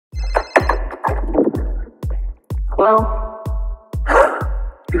Well,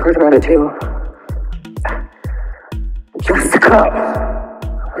 you heard about it too. Jessica.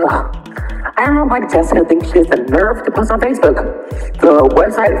 Ugh. I don't know why Jessica thinks she has the nerve to post on Facebook, the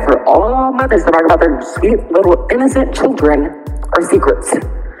website for all mothers to talk about their sweet little innocent children or secrets.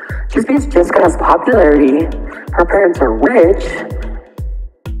 Just because Jessica has popularity, her parents are rich,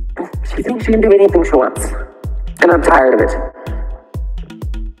 she thinks she can do anything she wants. And I'm tired of it.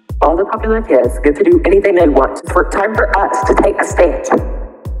 All the popular kids get to do anything they want. It's time for us to take a stand.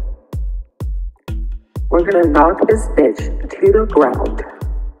 We're gonna knock this bitch to the ground.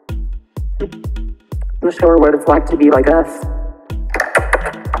 I'm gonna show her what it's like to be like us.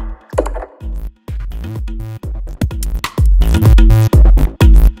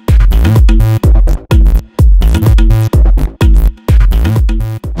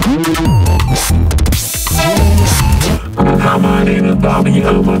 Bobby,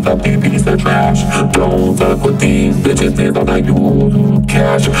 I'm a fucking piece of trash. Don't fuck with these bitches, they don't like you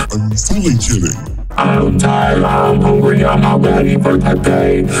cash. I'm fully kidding. I'm tired, I'm hungry, I'm not ready for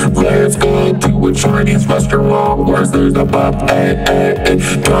today. Let's go to a Chinese restaurant where there's a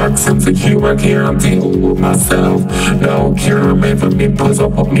buffet. Dark sense of humor, can't deal with myself. No cure made for me,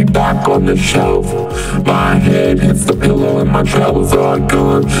 puzzle put me back on the shelf. My head hits the pillow and my troubles are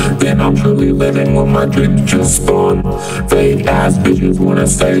gone. Then I'm truly living when my dreams just spawn. Fake ass bitches wanna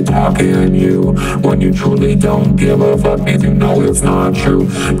stay talking to you when you truly don't give a fuck, means you know it's not true.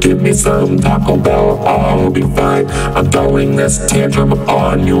 Give me some Taco Bell, I'll be fine. I'm throwing this tantrum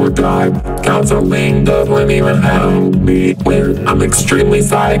on your dime. Counseling doesn't even help me when I'm extremely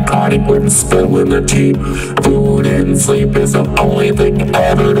psychotic when spilling the tea. Food and sleep is the only thing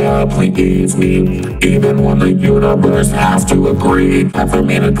ever to please me, even when the universe has to agree. Time for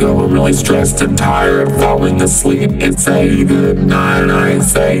me to go, I'm really stressed and tired of falling asleep. And say goodnight, I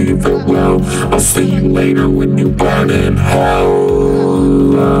say farewell. I'll see you later when you burn in hell.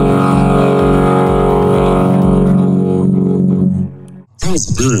 That was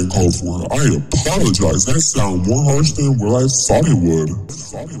very uncalled for. I apologize. That sounded more harsh than what I thought it would.